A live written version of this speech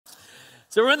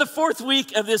So we're in the fourth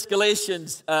week of this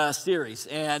Galatians series,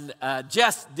 and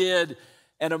Jess did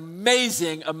an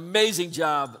amazing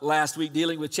job last week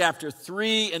dealing with chapter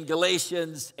 3 in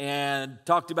Galatians and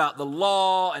talked about the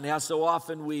law and how so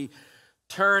often we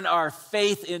turn our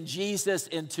faith in Jesus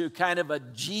into kind of a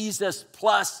Jesus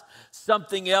plus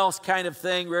something else kind of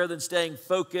thing rather than staying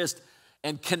focused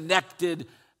and connected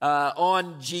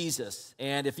on Jesus.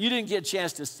 And if you didn't get a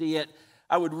chance to see it,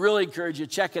 I would really encourage you to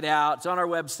check it out. It's on our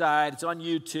website. It's on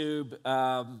YouTube.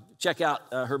 Check out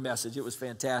her message. It was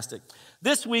fantastic.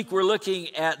 This week, we're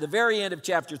looking at the very end of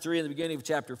chapter 3 and the beginning of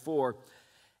chapter 4.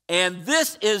 And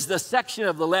this is the section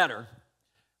of the letter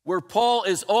where Paul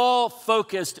is all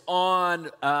focused on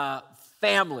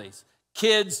families,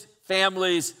 kids,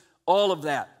 families, all of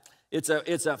that. It's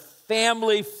a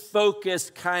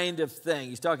family-focused kind of thing.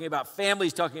 He's talking about family.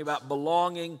 He's talking about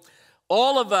belonging.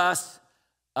 All of us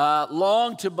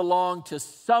long to belong to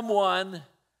someone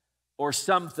or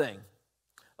something.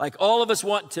 Like all of us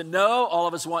want to know, all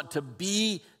of us want to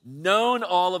be known,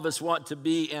 all of us want to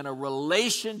be in a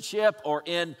relationship or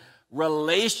in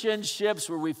relationships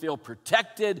where we feel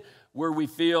protected, where we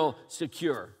feel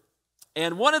secure.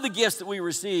 And one of the gifts that we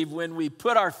receive when we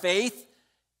put our faith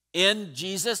in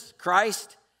Jesus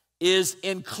Christ is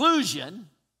inclusion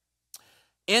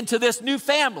into this new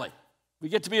family. We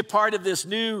get to be a part of this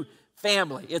new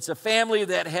family. It's a family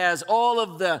that has all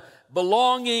of the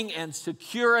belonging and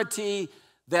security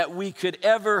that we could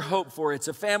ever hope for. It's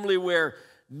a family where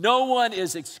no one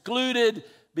is excluded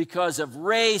because of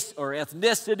race or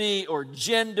ethnicity or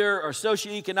gender or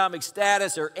socioeconomic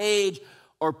status or age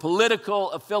or political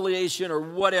affiliation or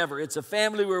whatever. It's a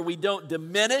family where we don't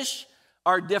diminish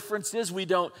our differences, we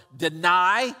don't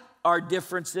deny our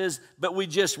differences, but we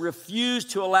just refuse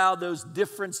to allow those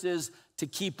differences to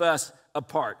keep us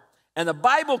apart. And the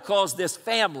Bible calls this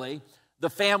family the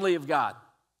family of God.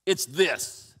 It's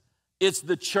this. It's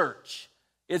the church.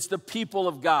 It's the people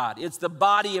of God. It's the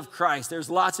body of Christ. There's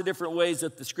lots of different ways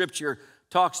that the scripture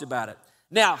talks about it.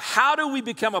 Now, how do we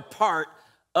become a part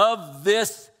of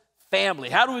this family?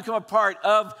 How do we become a part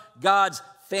of God's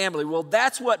family? Well,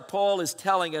 that's what Paul is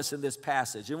telling us in this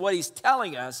passage. And what he's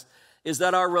telling us is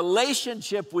that our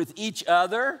relationship with each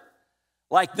other,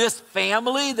 like this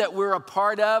family that we're a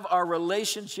part of, our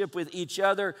relationship with each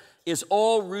other is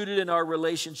all rooted in our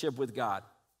relationship with God.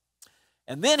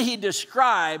 And then he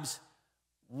describes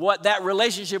what that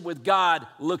relationship with God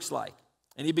looks like.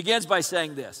 And he begins by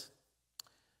saying this: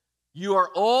 you are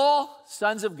all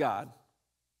sons of God,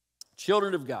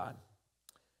 children of God,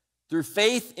 through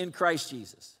faith in Christ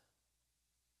Jesus.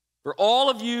 For all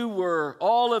of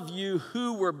you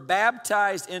who were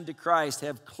baptized into Christ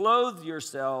have clothed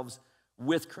yourselves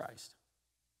with Christ.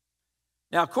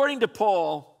 Now, according to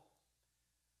Paul,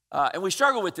 and we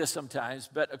struggle with this sometimes,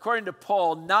 but according to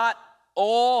Paul, not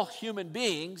all human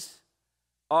beings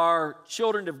are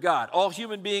children of God. All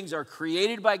human beings are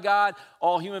created by God.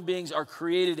 All human beings are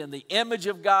created in the image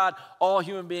of God. All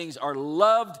human beings are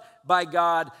loved by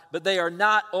God, but they are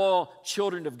not all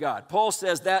children of God. Paul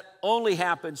says that only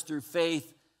happens through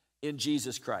faith in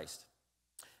Jesus Christ.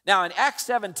 Now, in Acts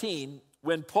 17,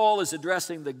 when Paul is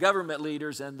addressing the government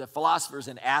leaders and the philosophers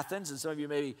in Athens, and some of you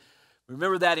maybe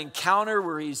remember that encounter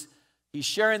where he's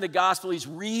sharing the gospel, he's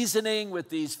reasoning with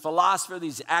these philosophers,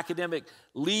 these academic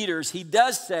leaders. He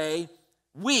does say,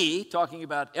 we, talking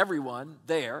about everyone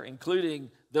there, including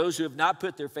those who have not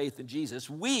put their faith in Jesus,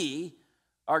 we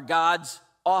are God's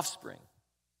offspring.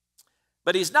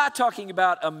 But he's not talking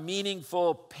about a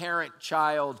meaningful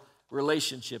parent-child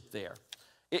relationship there.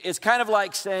 It's kind of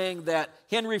like saying that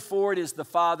Henry Ford is the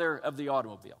father of the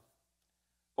automobile,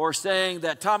 or saying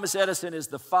that Thomas Edison is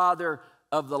the father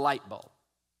of the light bulb.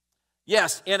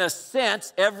 Yes, in a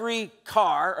sense, every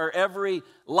car or every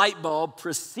light bulb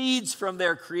proceeds from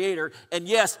their creator. And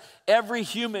yes, every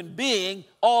human being,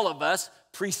 all of us,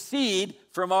 proceed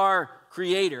from our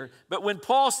creator. But when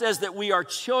Paul says that we are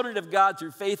children of God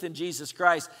through faith in Jesus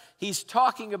Christ, he's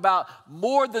talking about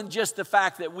more than just the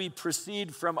fact that we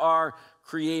proceed from our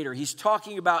creator. He's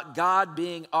talking about God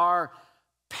being our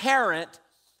parent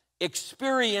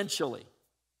experientially.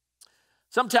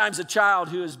 Sometimes a child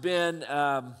who has been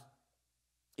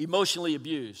emotionally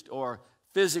abused or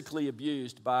physically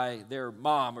abused by their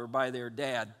mom or by their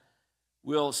dad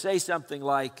will say something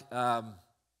like,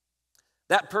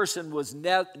 that person was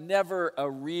never a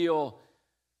real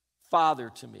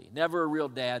father to me, never a real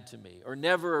dad to me, or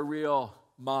never a real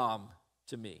mom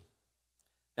to me.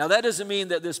 Now, that doesn't mean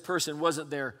that this person wasn't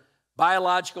their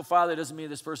biological father. It doesn't mean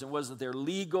this person wasn't their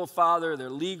legal father, their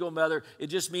legal mother. It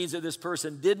just means that this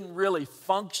person didn't really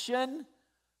function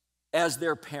as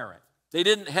their parent. They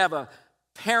didn't have a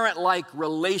parent-like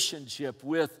relationship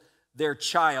with their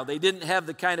child. They didn't have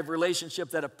the kind of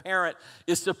relationship that a parent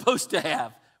is supposed to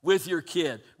have with your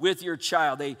kid, with your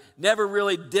child. They never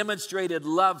really demonstrated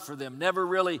love for them, never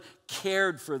really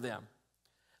cared for them.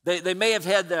 They may have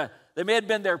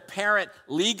been their parent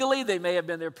legally, they may have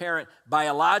been their parent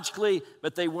biologically,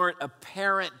 but they weren't a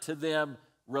parent to them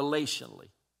relationally.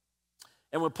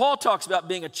 And when Paul talks about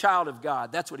being a child of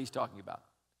God, that's what he's talking about.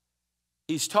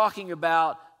 He's talking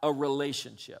about a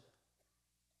relationship.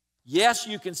 Yes,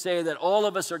 you can say that all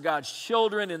of us are God's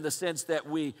children in the sense that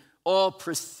we all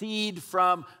proceed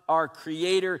from our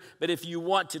Creator. But if you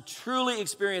want to truly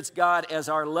experience God as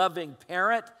our loving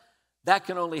parent, that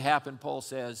can only happen, Paul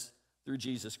says, through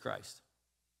Jesus Christ.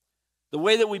 The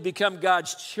way that we become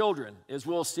God's children, as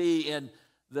we'll see in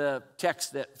the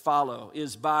texts that follow,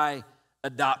 is by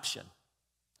adoption.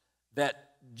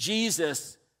 That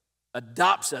Jesus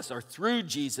adopts us, or through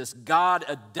Jesus, God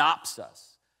adopts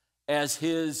us as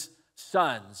his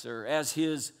sons or as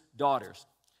his daughters.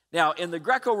 Now, in the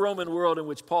Greco-Roman world in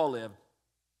which Paul lived,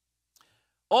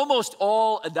 almost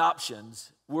all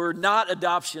adoptions were not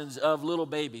adoptions of little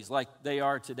babies like they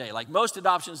are today. Like most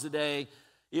adoptions today,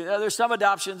 there's some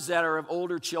adoptions that are of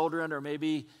older children or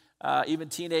maybe even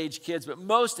teenage kids, but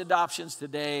most adoptions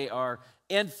today are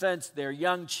infants, they're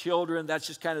young children. That's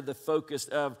just kind of the focus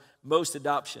of most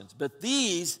adoptions. But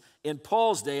these, in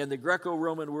Paul's day, in the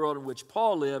Greco-Roman world in which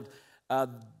Paul lived,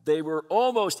 they were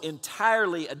almost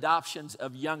entirely adoptions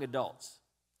of young adults.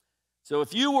 So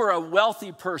if you were a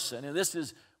wealthy person, and this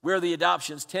is where the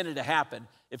adoptions tended to happen,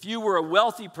 if you were a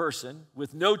wealthy person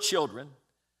with no children,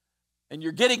 and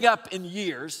you're getting up in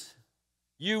years,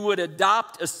 you would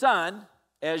adopt a son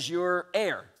as your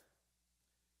heir.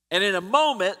 And in a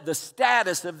moment, the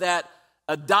status of that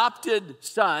adopted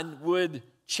son would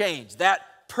change. That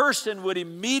person would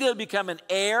immediately become an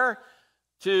heir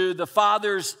to the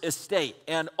father's estate.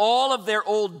 And all of their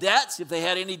old debts, if they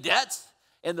had any debts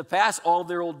in the past, all of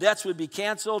their old debts would be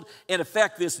canceled. In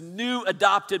effect, this new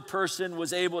adopted person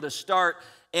was able to start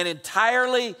an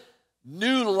entirely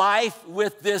new life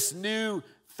with this new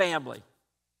family.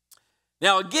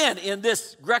 Now again, in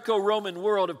this Greco-Roman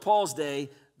world of Paul's day,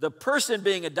 the person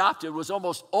being adopted was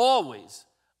almost always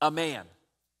a man.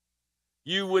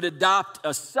 You would adopt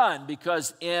a son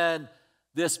because in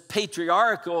this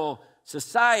patriarchal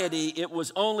society, it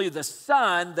was only the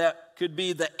son that could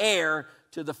be the heir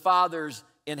to the father's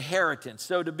inheritance.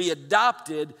 So to be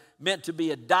adopted meant to be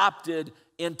adopted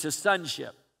into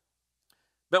sonship.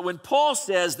 But when Paul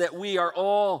says that we are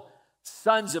all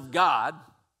sons of God,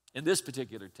 in this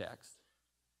particular text,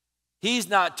 he's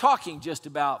not talking just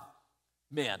about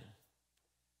men.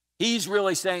 He's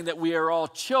really saying that we are all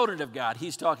children of God.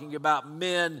 He's talking about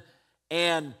men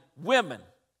and women.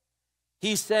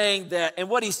 He's saying that, and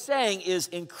what he's saying is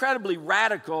incredibly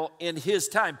radical in his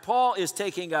time. Paul is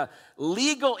taking a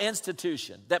legal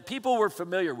institution that people were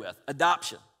familiar with,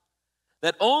 adoption,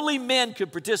 that only men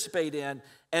could participate in,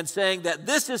 and saying that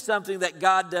this is something that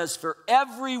God does for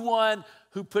everyone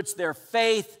who puts their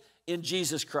faith in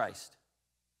Jesus Christ.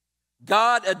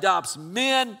 God adopts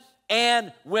men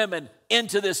and women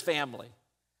into this family.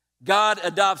 God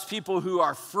adopts people who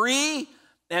are free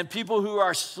and people who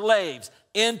are slaves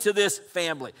into this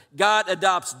family. God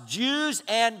adopts Jews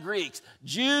and Greeks,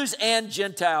 Jews and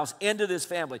Gentiles into this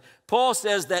family. Paul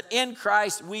says that in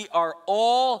Christ we are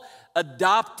all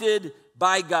adopted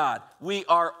by God. We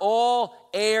are all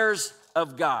heirs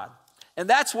of God. And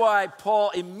that's why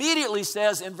Paul immediately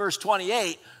says in verse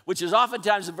 28, which is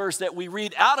oftentimes a verse that we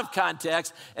read out of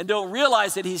context and don't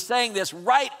realize that he's saying this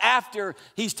right after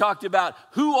he's talked about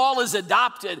who all is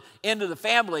adopted into the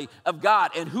family of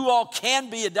God and who all can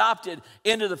be adopted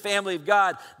into the family of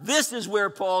God. This is where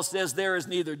Paul says there is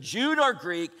neither Jew nor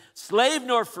Greek, slave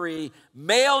nor free,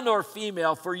 male nor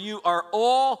female, for you are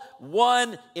all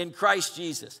one in Christ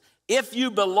Jesus. If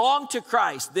you belong to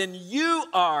Christ, then you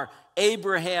are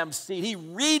Abraham's seed. He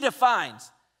redefines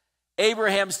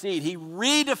Abraham's seed. He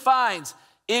redefines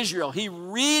Israel. He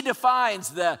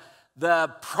redefines the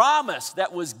promise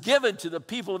that was given to the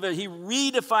people of Israel.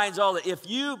 He redefines all that. If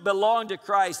you belong to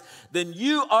Christ, then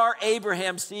you are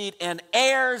Abraham's seed and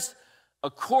heirs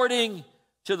according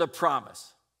to the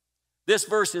promise. This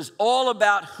verse is all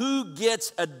about who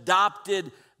gets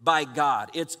adopted by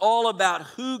God. It's all about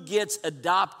who gets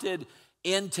adopted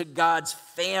into God's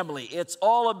family. It's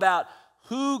all about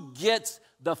who gets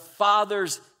the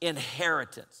Father's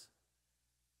inheritance.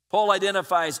 Paul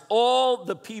identifies all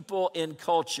the people in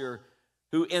culture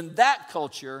who in that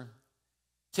culture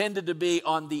tended to be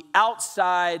on the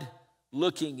outside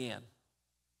looking in.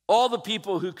 All the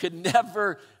people who could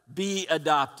never be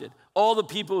adopted. all the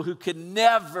people who could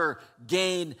never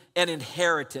gain an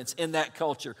inheritance in that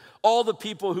culture, all the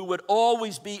people who would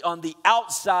always be on the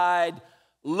outside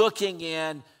looking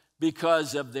in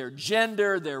because of their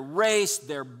gender, their race,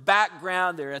 their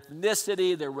background, their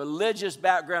ethnicity, their religious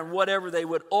background, whatever. They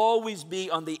would always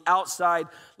be on the outside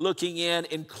looking in,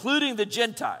 including the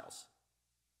Gentiles.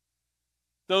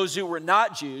 Those who were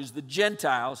not Jews, the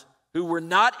Gentiles, who were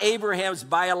not Abraham's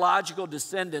biological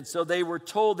descendants, so they were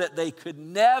told that they could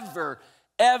never,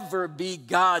 ever be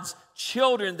God's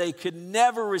children. They could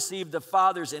never receive the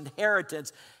Father's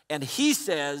inheritance. And he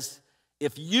says,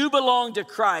 if you belong to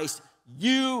Christ,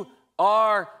 you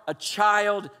are a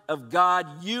child of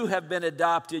God. You have been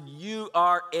adopted. You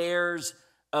are heirs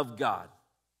of God.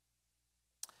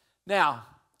 Now,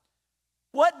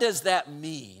 what does that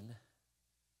mean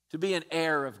to be an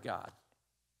heir of God?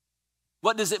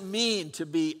 What does it mean to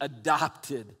be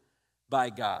adopted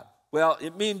by God? Well,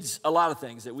 it means a lot of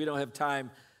things that we don't have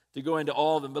time to go into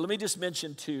all of them, but let me just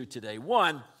mention two today.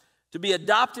 One, to be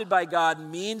adopted by God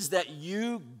means that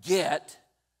you get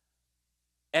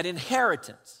an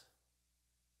inheritance,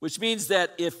 which means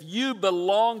that if you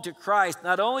belong to Christ,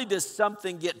 not only does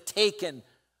something get taken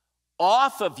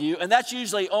off of you, and that's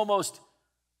usually almost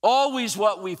always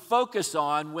what we focus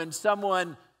on when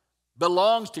someone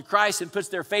belongs to Christ and puts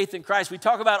their faith in Christ. We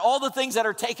talk about all the things that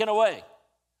are taken away,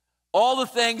 all the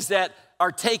things that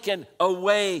are taken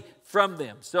away from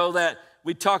them, so that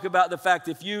we talk about the fact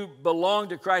if you belong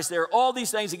to Christ, there are all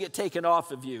these things that get taken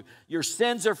off of you. Your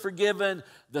sins are forgiven.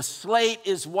 The slate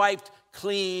is wiped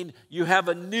clean. You have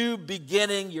a new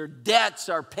beginning. Your debts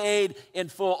are paid in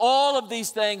full. All of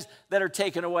these things that are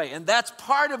taken away. And that's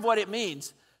part of what it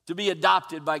means to be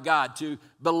adopted by God, to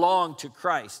belong to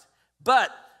Christ. But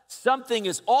something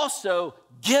is also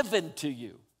given to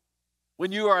you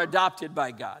when you are adopted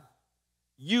by God.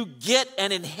 You get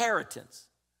an inheritance.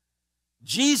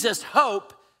 Jesus'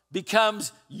 hope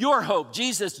becomes your hope.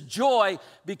 Jesus' joy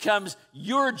becomes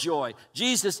your joy.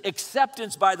 Jesus'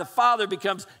 acceptance by the Father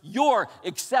becomes your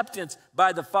acceptance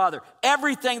by the Father.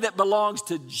 Everything that belongs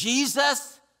to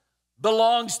Jesus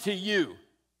belongs to you.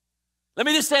 Let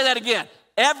me just say that again.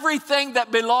 Everything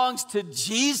that belongs to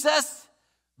Jesus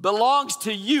belongs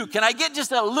to you. Can I get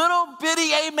just a little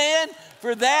bitty amen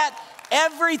for that?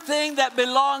 Everything that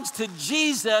belongs to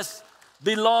Jesus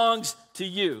belongs to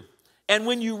you. And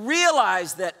when you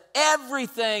realize that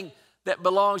everything that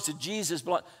belongs to Jesus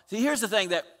belongs, see, here's the thing,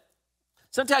 that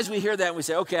sometimes we hear that and we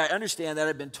say, okay, I understand that,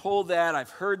 I've been told that, I've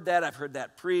heard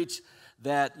that preached,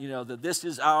 that, that this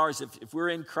is ours. If we're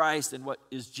in Christ, and what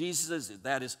is Jesus's,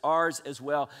 that is ours as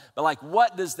well. But like,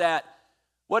 what does that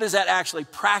actually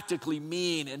practically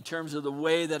mean in terms of the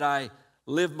way that I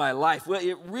live my life? Well,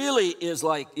 it really is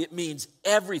like, it means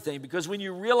everything, because when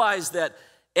you realize that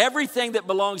everything that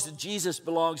belongs to Jesus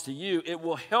belongs to you, it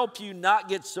will help you not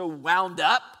get so wound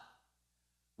up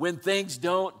when things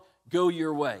don't go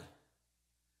your way.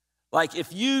 Like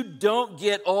if you don't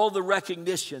get all the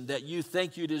recognition that you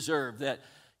think you deserve, that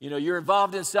you're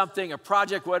involved in something, a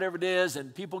project, whatever it is,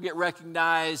 and people get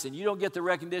recognized and you don't get the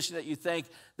recognition that you think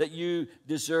that you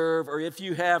deserve, or if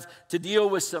you have to deal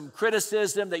with some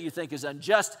criticism that you think is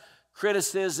unjust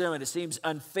criticism and it seems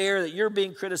unfair that you're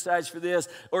being criticized for this,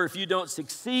 or if you don't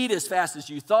succeed as fast as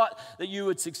you thought that you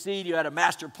would succeed, you had a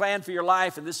master plan for your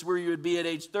life and this is where you would be at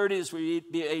age 30, this is where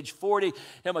you'd be at age 40,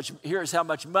 here's how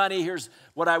much money, here's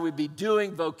what I would be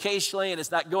doing vocationally, and it's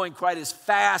not going quite as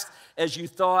fast as you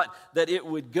thought that it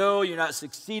would go, you're not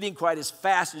succeeding quite as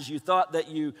fast as you thought that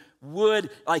you would.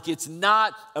 Like, it's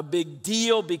not a big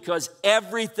deal, because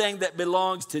everything that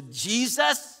belongs to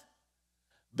Jesus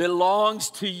belongs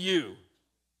to you.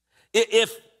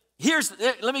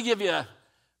 Let me give you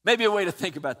maybe a way to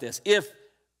think about this. If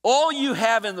all you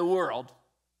have in the world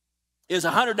is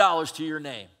 $100 to your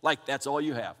name, like that's all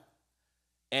you have,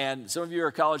 and some of you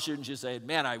are college students, you say,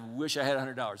 man, I wish I had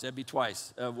 $100. That'd be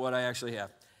twice of what I actually have.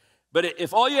 But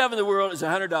if all you have in the world is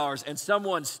 $100 and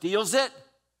someone steals it,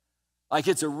 like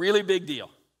it's a really big deal.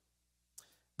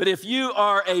 But if you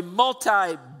are a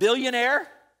multi-billionaire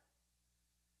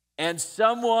and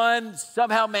someone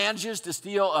somehow manages to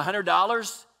steal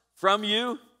 $100 from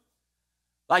you,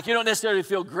 like you don't necessarily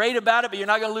feel great about it, but you're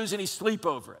not going to lose any sleep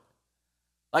over it.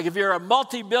 Like if you're a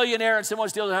multi-billionaire and someone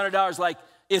steals $100, like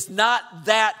it's not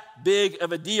that big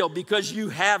of a deal because you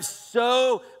have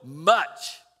so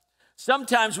much.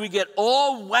 Sometimes we get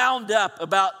all wound up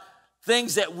about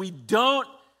things that we don't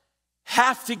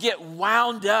have to get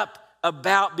wound up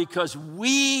about because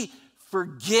we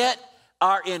forget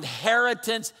our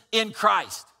inheritance in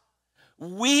Christ.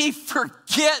 We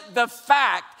forget the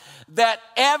fact that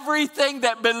everything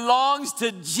that belongs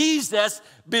to Jesus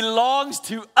belongs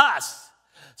to us.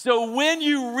 So when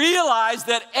you realize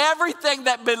that everything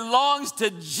that belongs to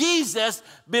Jesus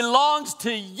belongs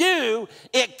to you,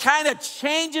 it kind of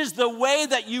changes the way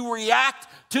that you react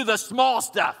to the small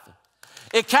stuff.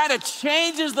 It kind of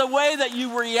changes the way that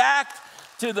you react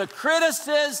to the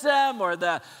criticism or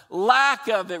the lack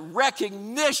of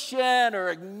recognition or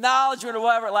acknowledgement or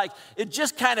whatever. Like, it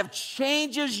just kind of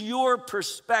changes your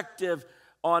perspective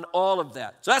on all of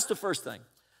that. So that's the first thing.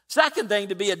 Second thing,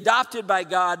 to be adopted by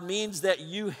God means that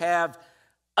you have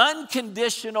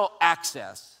unconditional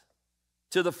access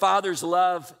to the Father's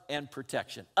love and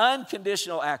protection.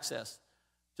 Unconditional access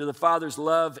to the Father's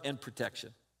love and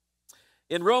protection.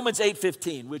 In Romans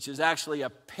 8:15, which is actually a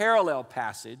parallel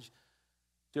passage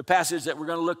to a passage that we're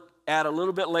going to look at a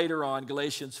little bit later on,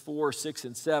 Galatians 4, 6,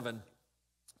 and 7,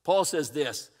 Paul says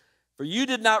this, "For you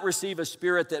did not receive a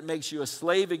spirit that makes you a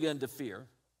slave again to fear,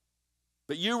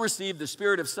 but you received the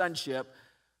spirit of sonship,"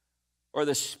 or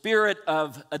the spirit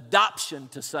of adoption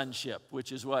to sonship,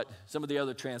 which is what some of the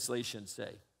other translations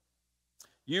say.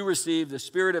 You received the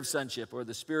spirit of sonship, or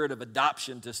the spirit of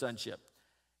adoption to sonship.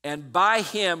 "And by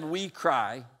him we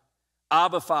cry,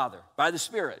 Abba, Father." By the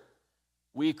Spirit,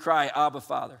 we cry, Abba,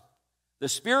 Father. The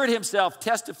Spirit himself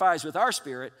testifies with our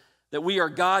spirit that we are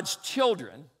God's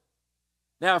children.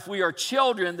 Now, if we are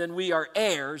children, then we are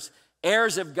heirs,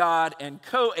 heirs of God and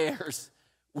co-heirs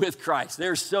with Christ.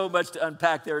 There's so much to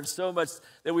unpack there and so much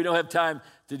that we don't have time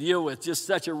to deal with. Just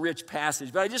such a rich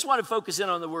passage. But I just want to focus in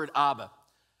on the word Abba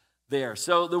there.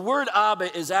 So the word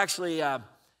Abba is actually,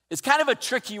 it's kind of a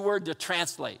tricky word to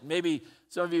translate. Maybe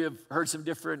some of you have heard some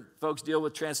different folks deal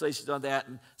with translations on that.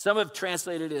 And some have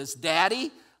translated it as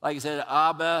daddy. Like I said,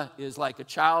 Abba is like a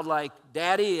childlike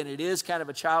daddy, and it is kind of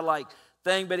a childlike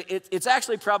thing. But it's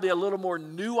actually probably a little more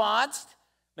nuanced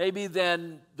maybe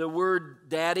than the word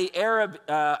daddy.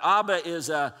 Abba is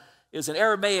an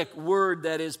Aramaic word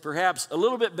that is perhaps a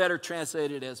little bit better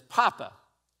translated as papa.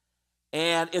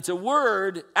 And it's a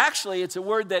word, actually it's a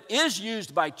word that is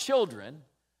used by children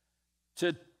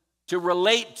to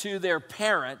relate to their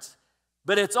parents,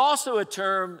 but it's also a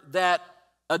term that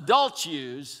adults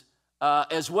use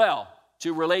as well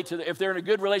to relate to, if they're in a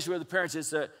good relationship with the parents.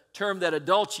 It's a term that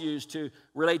adults use to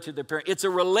relate to their parents. It's a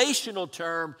relational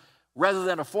term rather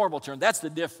than a formal term. That's the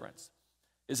difference,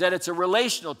 is that it's a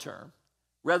relational term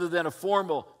rather than a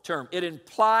formal term. It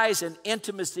implies an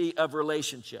intimacy of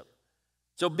relationship.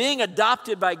 So being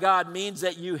adopted by God means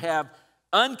that you have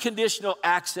unconditional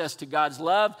access to God's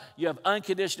love. You have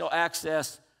unconditional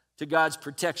access to God's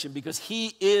protection because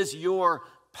he is your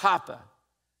papa.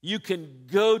 You can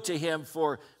go to him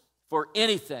for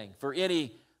anything, for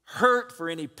any hurt, for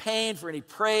any pain, for any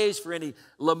praise, for any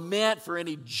lament, for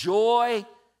any joy,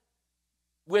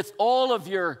 with all of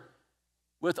your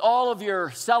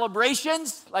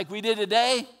celebrations like we did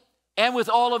today, and with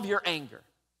all of your anger.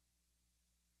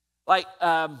 Like,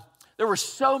 there were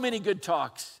so many good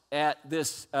talks at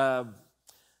this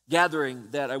gathering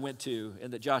that I went to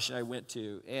and that Josh and I went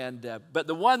to. But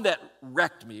the one that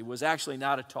wrecked me was actually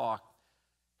not a talk.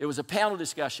 It was a panel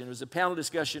discussion. It was a panel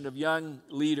discussion of young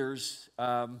leaders.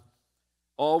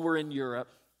 All were in Europe.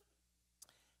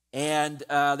 And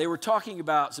they were talking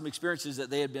about some experiences that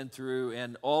they had been through,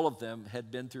 and all of them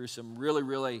had been through some really,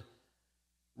 really,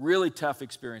 really tough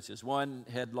experiences. One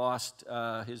had lost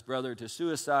his brother to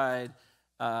suicide.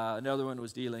 Another one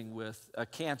was dealing with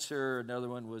cancer. Another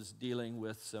one was dealing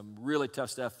with some really tough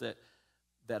stuff that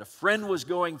a friend was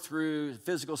going through,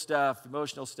 physical stuff,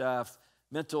 emotional stuff,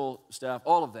 mental stuff,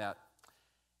 all of that.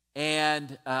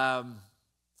 And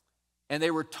they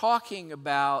were talking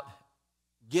about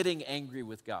getting angry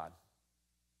with God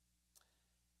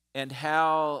and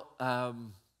how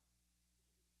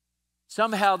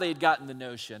somehow they'd gotten the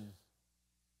notion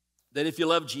that if you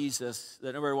love Jesus,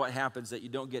 that no matter what happens, that you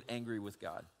don't get angry with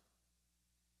God.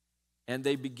 And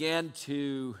they began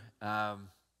to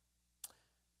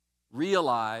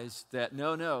realize that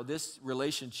no, this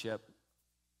relationship,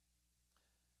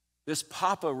 this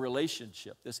papa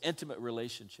relationship, this intimate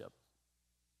relationship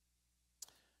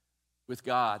with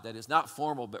God that is not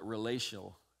formal but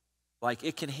relational, like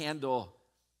it can handle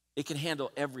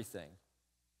everything.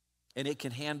 And it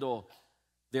can handle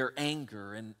their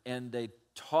anger. And they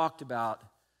talked about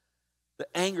the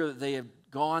anger that they have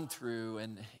gone through,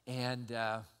 and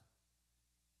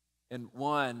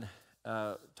one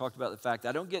talked about the fact that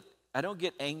I don't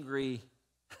get angry.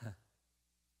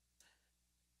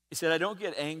 He said, I don't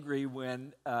get angry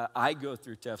when I go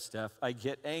through tough stuff. I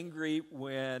get angry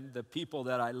when the people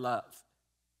that I love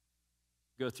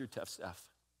go through tough stuff.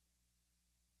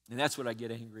 And that's when I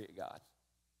get angry at God.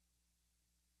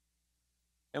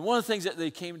 And one of the things that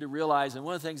they came to realize, and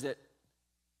one of the things that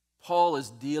Paul is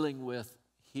dealing with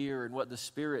here and what the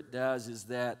Spirit does is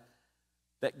that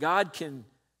God can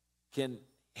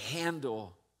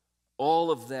handle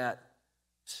all of that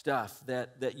stuff,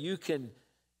 that you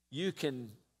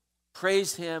can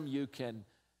praise Him, you can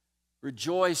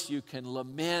rejoice, you can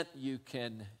lament, you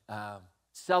can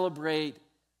celebrate,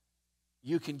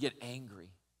 you can get angry.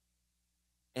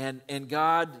 And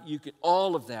God, you can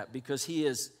all of that because He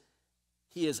is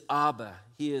Abba,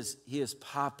 He is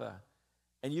Papa.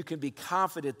 And you can be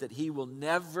confident that He will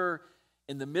never,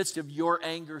 in the midst of your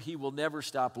anger, He will never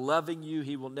stop loving you.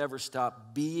 He will never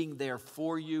stop being there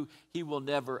for you. He will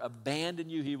never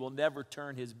abandon you. He will never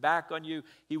turn His back on you.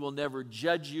 He will never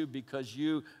judge you because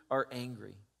you are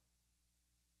angry.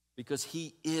 Because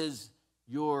He is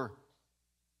your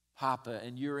Papa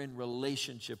and you're in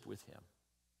relationship with Him.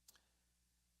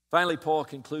 Finally, Paul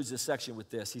concludes this section with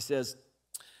this. He says,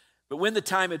 but when the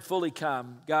time had fully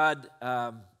come, God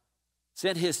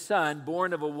sent His Son,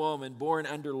 born of a woman, born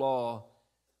under law,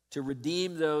 to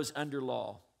redeem those under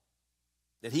law,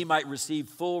 that He might receive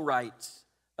full rights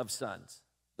of sons,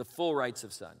 the full rights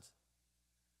of sons.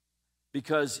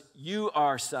 Because you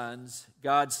are sons,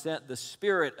 God sent the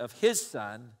Spirit of His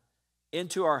Son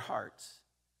into our hearts,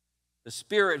 the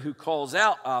Spirit who calls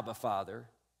out, Abba, Father,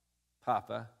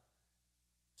 Papa.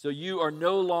 So you are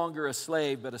no longer a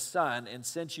slave, but a son, and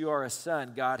since you are a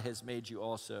son, God has made you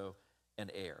also an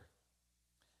heir.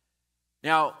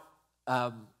 Now,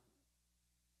 I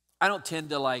don't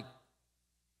tend to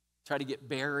try to get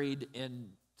buried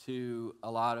into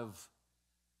a lot of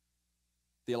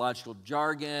theological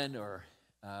jargon or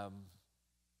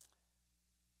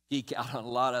geek out on a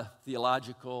lot of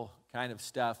theological kind of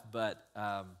stuff, but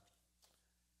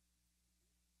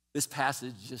this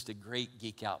passage is just a great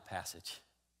geek out passage.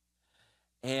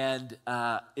 And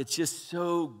it's just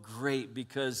so great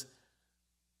because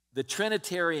the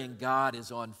Trinitarian God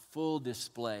is on full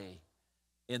display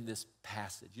in this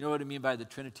passage. You know what I mean by the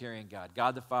Trinitarian God?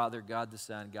 God the Father, God the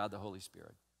Son, God the Holy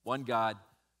Spirit. One God,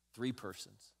 three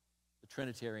persons. The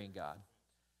Trinitarian God.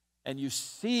 And you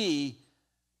see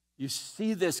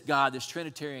this God, this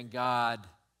Trinitarian God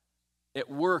at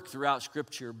work throughout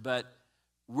Scripture, but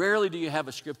rarely do you have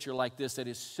a scripture like this that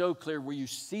is so clear where you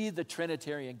see the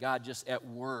Trinitarian God just at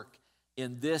work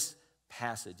in this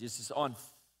passage. This is on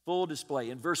full display.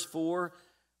 In verse 4,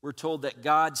 we're told that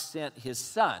God sent His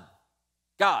Son.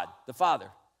 God, the Father,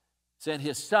 sent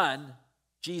His Son,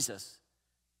 Jesus,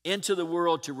 into the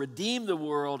world to redeem the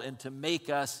world and to make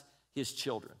us His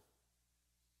children.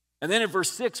 And then in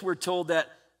verse 6, we're told that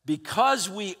because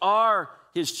we are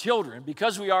His children,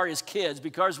 because we are His kids,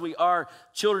 because we are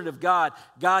children of God,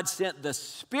 God sent the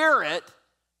Spirit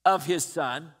of His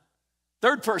Son,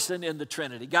 third person in the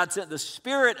Trinity. God sent the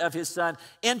Spirit of His Son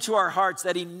into our hearts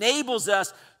that enables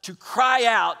us to cry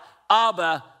out,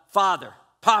 Abba, Father,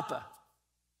 Papa.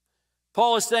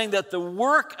 Paul is saying that the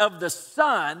work of the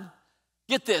Son,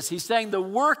 get this, he's saying the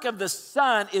work of the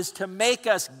Son is to make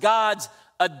us God's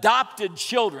adopted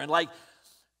children, like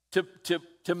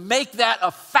to make that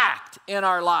a fact in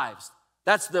our lives.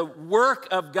 That's the work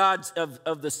of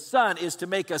of the Son, is to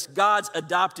make us God's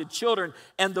adopted children.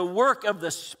 And the work of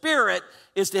the Spirit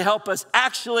is to help us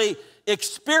actually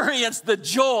experience the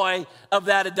joy of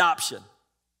that adoption.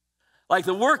 Like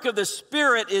the work of the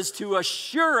Spirit is to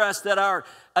assure us that our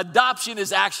adoption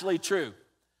is actually true.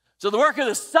 So the work of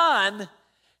the Son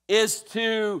is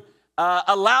to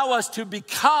allow us to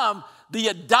become the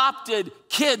adopted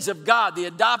kids of God, the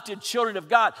adopted children of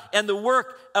God. And the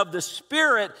work of the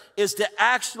Spirit is to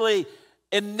actually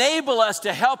enable us,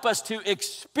 to help us to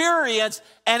experience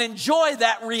and enjoy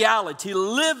that reality, to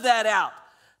live that out,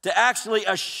 to actually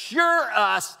assure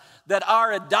us that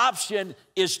our adoption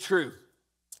is true.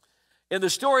 In the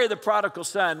story of the prodigal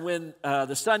son, when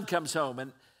the son comes home,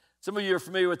 and some of you are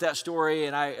familiar with that story,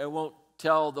 and I won't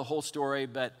tell the whole story,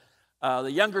 but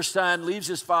the younger son leaves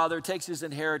his father, takes his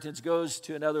inheritance, goes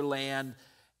to another land,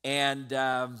 and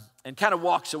kind of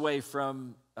walks away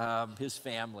from his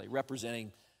family,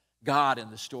 representing God in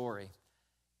the story.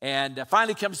 And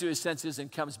finally comes to his senses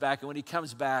and comes back. And when he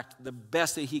comes back, the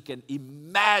best that he can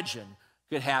imagine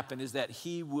could happen is that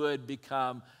he would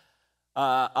become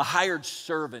a hired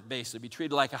servant, basically, be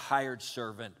treated like a hired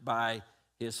servant by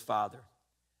his father.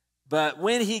 But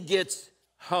when he gets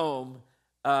home,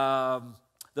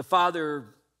 the father,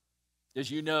 as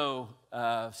you know,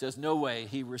 says, no way.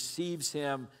 He receives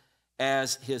him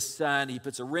as his son. He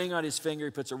puts a ring on his finger.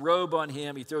 He puts a robe on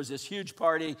him. He throws this huge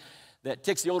party that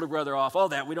ticks the older brother off. All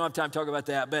that. We don't have time to talk about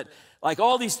that. But like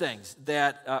all these things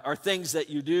that are things that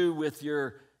you do with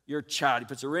your your child. He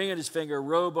puts a ring on his finger, a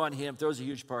robe on him, throws a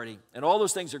huge party. And all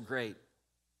those things are great.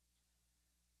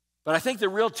 But I think the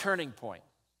real turning point,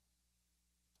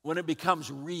 when it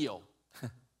becomes real,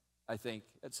 I think,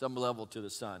 at some level to the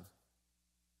son,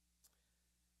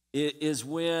 is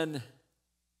when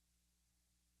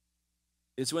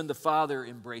the father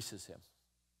embraces him.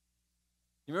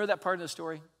 You remember that part of the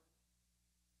story?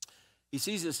 He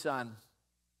sees his son,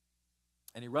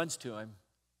 and he runs to him,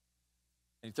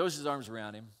 and he throws his arms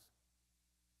around him,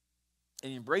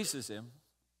 and he embraces him,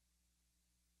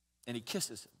 and he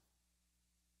kisses him.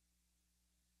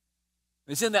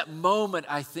 It's in that moment,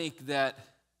 I think, that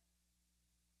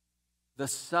the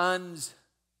son's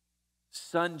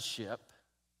sonship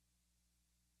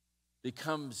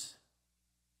becomes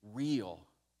real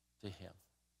to him.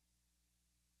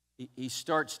 He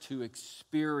starts to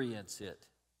experience it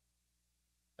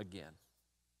again.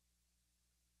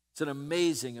 It's an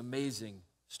amazing, amazing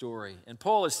story. And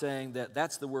Paul is saying that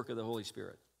that's the work of the Holy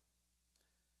Spirit.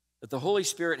 That the Holy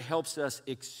Spirit helps us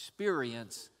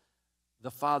experience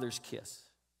the Father's kiss.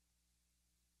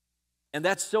 And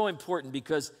that's so important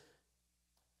because,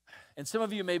 and some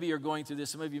of you maybe are going through this,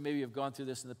 some of you maybe have gone through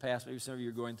this in the past, maybe some of you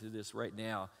are going through this right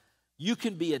now. You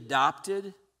can be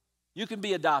adopted. You can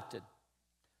be adopted.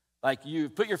 Like you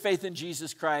put your faith in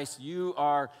Jesus Christ, you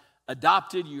are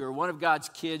adopted, you are one of God's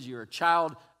kids, you're a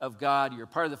child of God, you're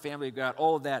part of the family of God,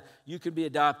 all of that. You can be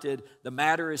adopted, the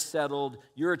matter is settled,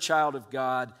 you're a child of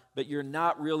God, but you're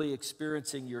not really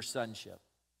experiencing your sonship.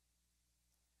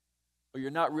 Or you're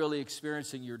not really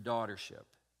experiencing your daughtership.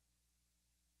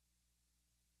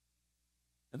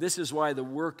 And this is why the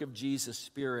work of Jesus'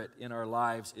 Spirit in our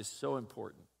lives is so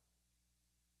important.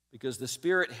 Because the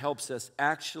Spirit helps us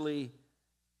actually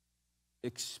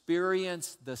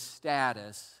experience the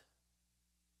status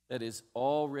that is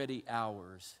already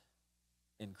ours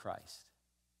in Christ.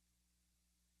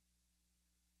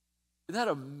 Isn't that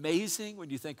amazing when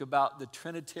you think about the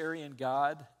Trinitarian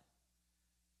God?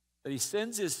 That he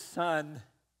sends his son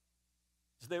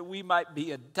so that we might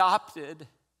be adopted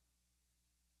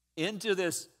into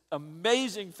this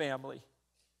amazing family.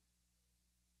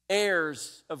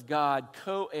 Heirs of God,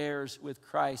 co-heirs with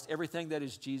Christ, everything that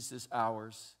is Jesus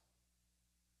ours.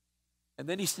 And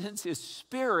then he sends his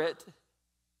Spirit,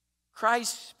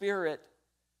 Christ's Spirit,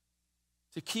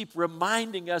 to keep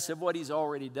reminding us of what he's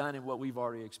already done and what we've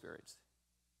already experienced.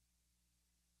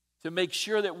 To make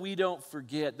sure that we don't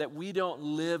forget, that we don't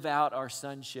live out our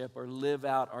sonship or live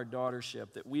out our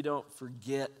daughtership, that we don't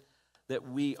forget that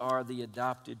we are the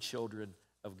adopted children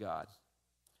of God.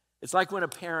 It's like when a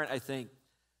parent, I think,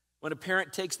 when a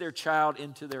parent takes their child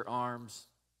into their arms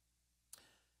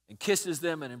and kisses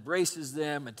them and embraces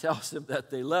them and tells them that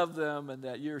they love them and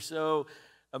that you're so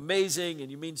amazing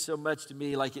and you mean so much to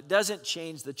me. Like, it doesn't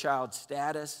change the child's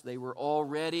status. They were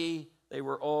already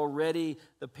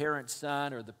the parent's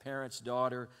son or the parent's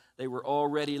daughter. They were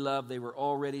already loved. They were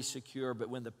already secure. But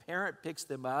when the parent picks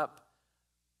them up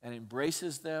and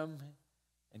embraces them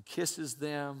and kisses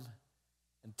them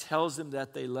and tells them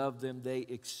that they love them, they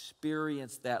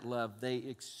experience that love. They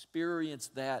experience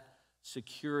that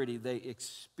security. They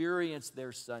experience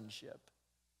their sonship.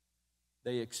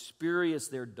 They experience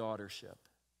their daughtership.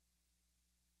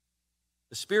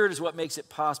 The Spirit is what makes it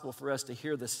possible for us to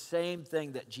hear the same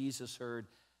thing that Jesus heard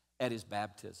at his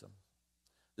baptism.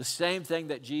 The same thing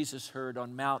that Jesus heard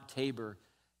on Mount Tabor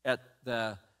at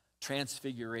the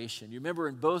Transfiguration. You remember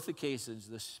in both occasions,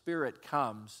 the Spirit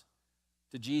comes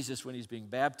to Jesus when he's being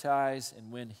baptized and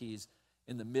when he's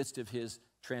in the midst of his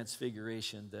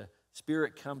transfiguration. The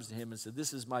Spirit comes to him and says,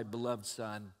 "This is my beloved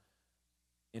Son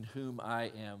in whom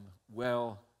I am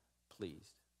well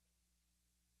pleased."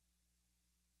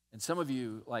 And some of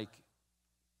you, like,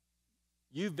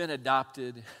 you've been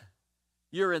adopted,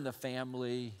 you're in the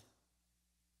family,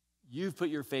 you've put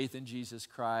your faith in Jesus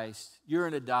Christ, you're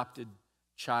an adopted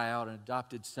child, an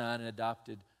adopted son, an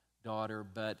adopted daughter,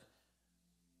 but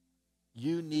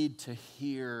you need to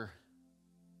hear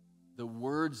the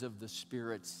words of the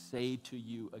Spirit say to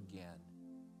you again,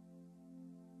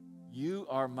 "You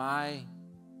are my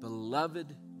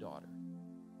beloved daughter.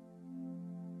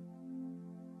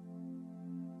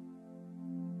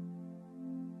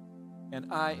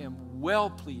 And I am well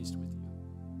pleased with you."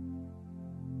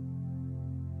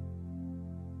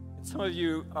 And some of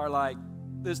you are like,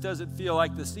 this doesn't feel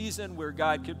like the season where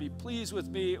God could be pleased with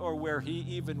me or where he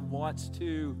even wants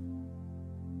to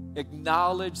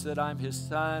acknowledge that I'm his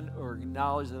son or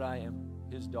acknowledge that I am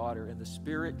his daughter. And the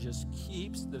Spirit just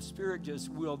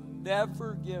will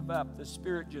never give up. The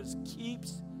Spirit just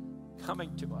keeps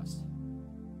coming to us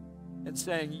and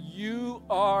saying, "You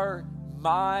are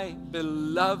my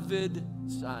beloved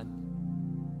son.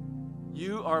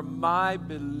 You are my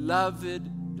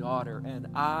beloved daughter, and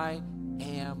I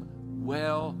am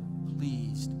well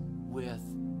pleased with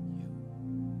you.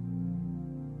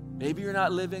 Maybe you're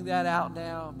not living that out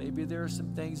now. Maybe there are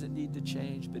some things that need to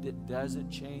change, but it doesn't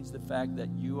change the fact that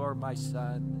you are my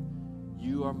son,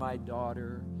 you are my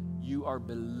daughter, you are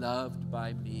beloved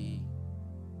by me,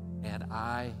 and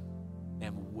I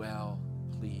am well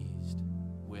pleased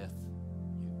with you.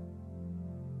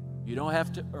 You don't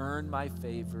have to earn my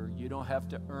favor. You don't have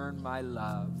to earn my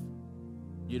love.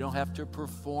 You don't have to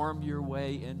perform your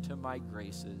way into my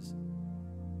graces.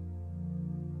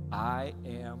 I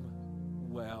am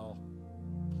well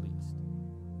pleased.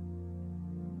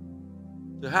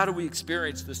 So how do we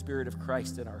experience the Spirit of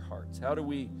Christ in our hearts? How do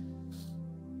we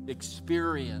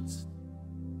experience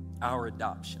our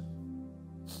adoption?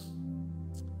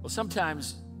 Well,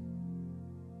 sometimes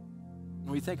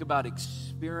when we think about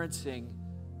experiencing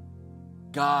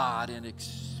God and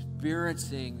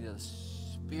experiencing the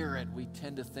Spirit, we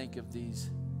tend to think of these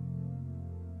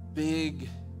big,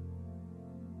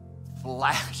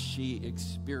 flashy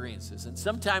experiences. And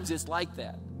sometimes it's like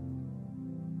that,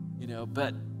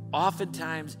 but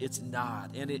oftentimes it's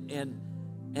not. And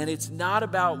it's not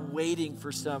about waiting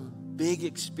for some big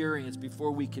experience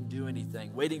before we can do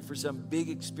anything, waiting for some big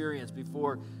experience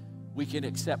before we can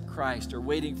accept Christ, or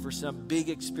waiting for some big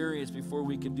experience before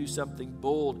we can do something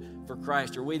bold for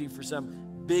Christ, or waiting for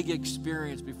some big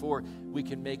experience before we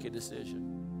can make a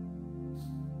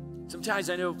decision. Sometimes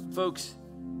I know folks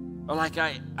are like,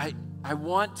 I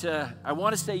want to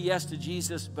say yes to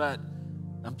Jesus, but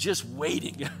I'm just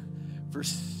waiting for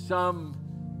some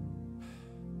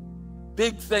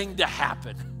big thing to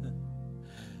happen.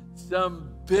 Some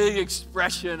big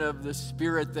expression of the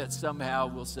Spirit that somehow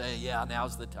will say, yeah,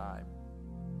 now's the time.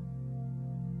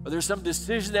 Or there's some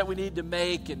decision that we need to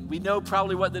make, and we know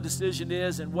probably what the decision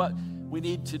is and what we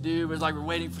need to do. It's like we're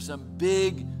waiting for some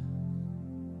big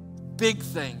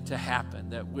thing to happen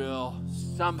that will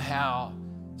somehow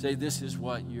say, this is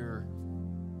what you're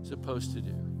supposed to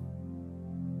do.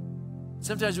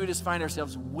 Sometimes we just find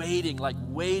ourselves waiting for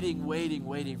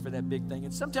that big thing.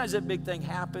 And sometimes that big thing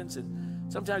happens,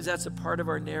 and sometimes that's a part of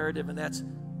our narrative, and that's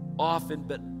often,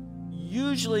 but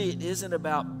usually it isn't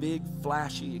about big,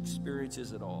 flashy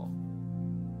experiences at all.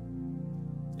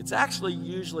 It's actually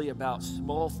usually about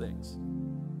small things.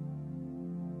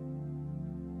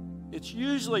 It's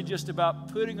usually just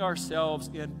about putting ourselves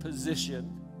in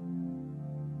position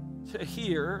to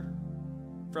hear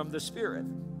from the Spirit.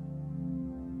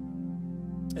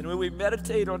 And when we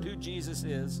meditate on who Jesus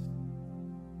is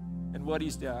and what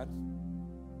He's done,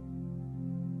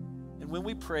 and when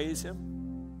we praise Him,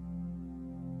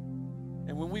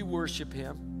 and when we worship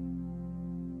Him,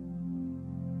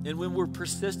 and when we're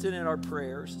persistent in our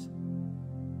prayers,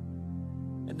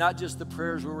 and not just the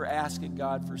prayers where we're asking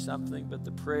God for something, but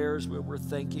the prayers where we're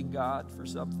thanking God for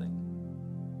something,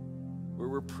 where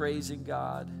we're praising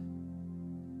God,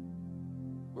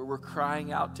 where we're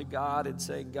crying out to God and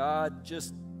saying, God,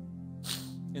 just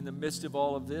in the midst of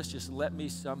all of this, just let me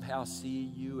somehow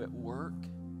see you at work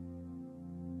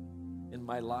in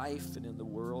my life and in the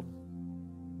world.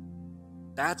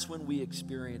 That's when we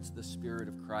experience the Spirit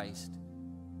of Christ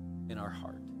in our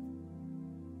heart.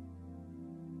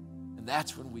 And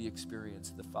that's when we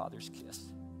experience the Father's kiss,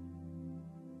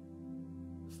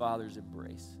 the Father's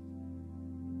embrace.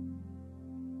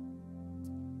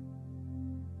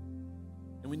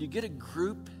 And when you get a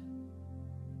group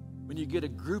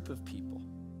of people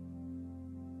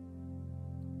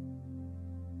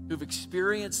who've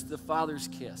experienced the Father's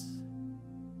kiss,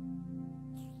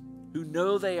 who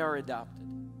know they are adopted,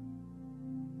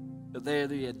 that they are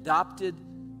the adopted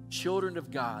children of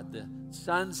God, the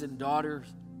sons and daughters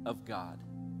of God,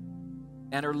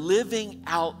 and are living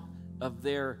out of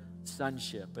their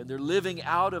sonship, and they're living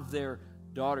out of their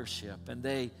daughtership, and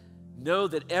they know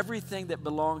that everything that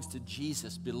belongs to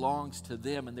Jesus belongs to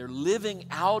them, and they're living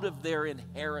out of their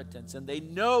inheritance, and they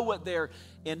know what their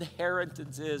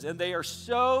inheritance is, and they are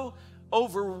so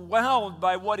overwhelmed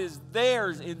by what is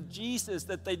theirs in Jesus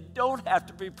that they don't have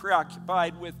to be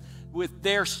preoccupied with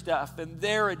their stuff and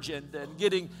their agenda and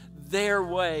getting their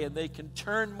way, and they can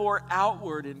turn more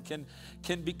outward and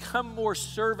can become more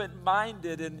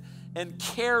servant-minded and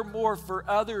care more for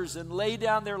others and lay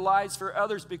down their lives for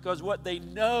others, because what they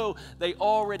know they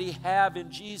already have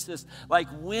in Jesus. Like,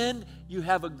 when you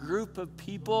have a group of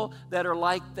people that are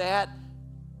like that,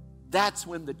 that's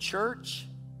when the church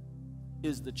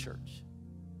is the church.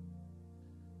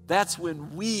 That's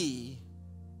when we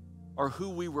are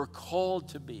who we were called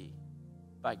to be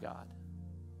by God.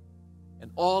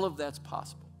 And all of that's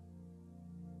possible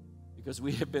because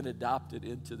we have been adopted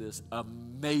into this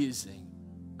amazing,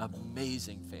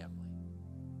 amazing family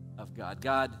of God.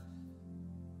 God,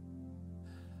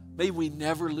 may we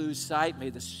never lose sight.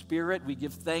 May the Spirit, we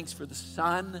give thanks for the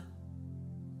Son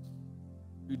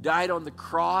who died on the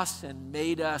cross and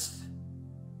made us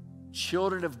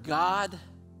children of God.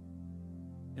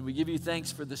 And we give you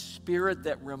thanks for the Spirit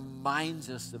that reminds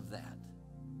us of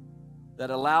that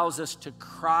allows us to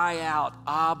cry out,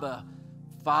 Abba,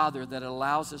 Father, that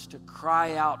allows us to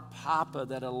cry out, Papa,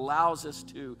 that allows us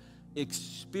to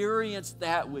experience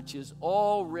that which is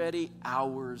already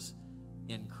ours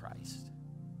in Christ.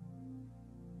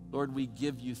 Lord, we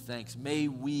give you thanks. May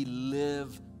we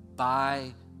live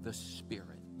by the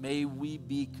Spirit. May we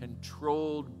be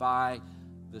controlled by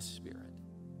the Spirit.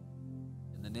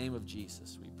 In the name of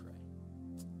Jesus, we pray.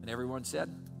 And everyone said,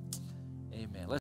 amen.